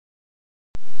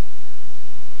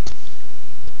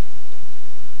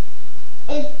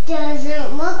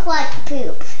doesn't look like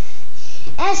poop.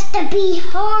 It has to be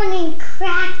hard and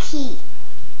cracky.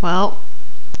 Well,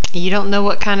 you don't know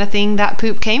what kind of thing that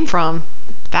poop came from.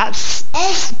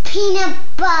 It's peanut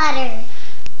butter.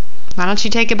 Why don't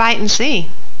you take a bite and see?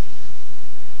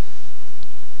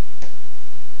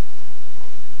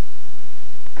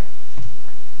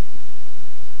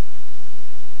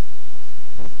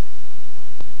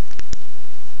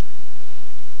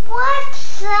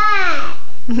 What's that?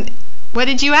 What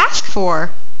did you ask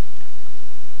for?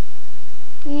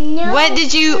 No.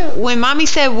 When Mommy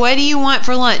said, "What do you want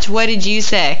for lunch?" What did you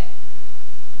say?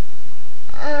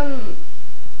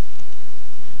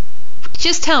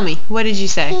 Just tell me. What did you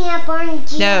say? Peanut butter and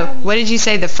jelly. No. What did you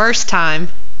say the first time?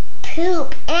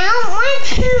 Poop. I don't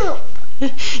want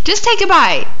poop. Just take a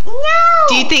bite. No.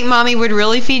 Do you think Mommy would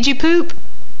really feed you poop?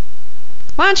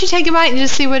 Why don't you take a bite and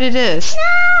just see what it is?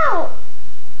 No.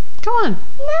 Go on.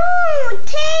 No.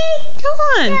 Take Go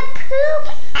on. the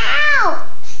poop out.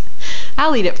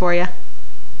 I'll eat it for you.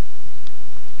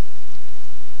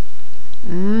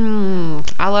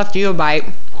 I left you a bite.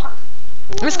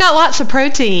 It's got lots of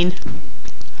protein.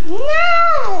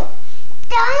 No!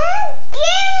 Don't give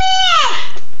me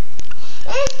it!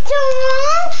 It's the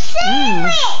wrong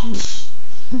sandwich!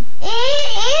 It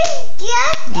is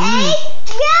just a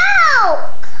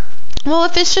joke! Well,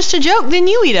 if it's just a joke, then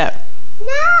you eat it.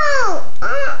 No!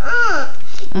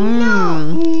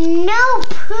 No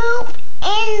poop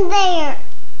in there.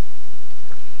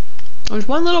 There's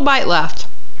one little bite left.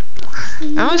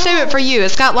 I'm going to save it for you.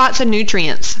 It's got lots of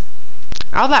nutrients.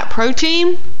 All that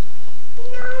protein.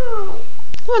 No.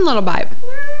 One little bite.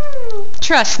 No.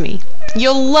 Trust me.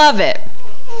 You'll love it.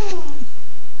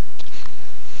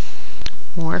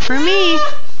 More for me.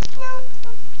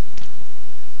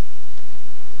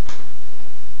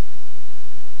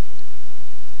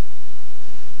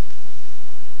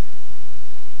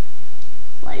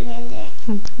 What is it?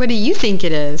 What do you think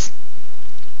it is?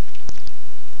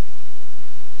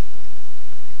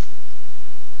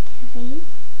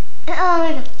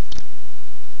 Oh,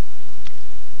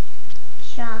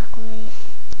 chocolate.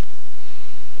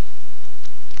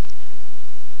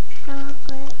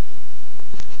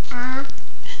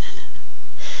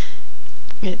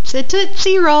 It's a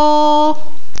Tootsie Roll.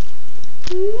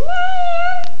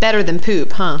 Better than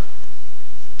poop, huh?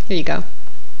 Here you go.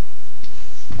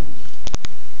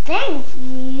 Thank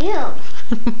you.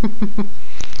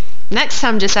 Next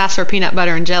time, just ask for peanut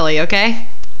butter and jelly, okay?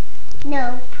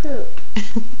 No poop.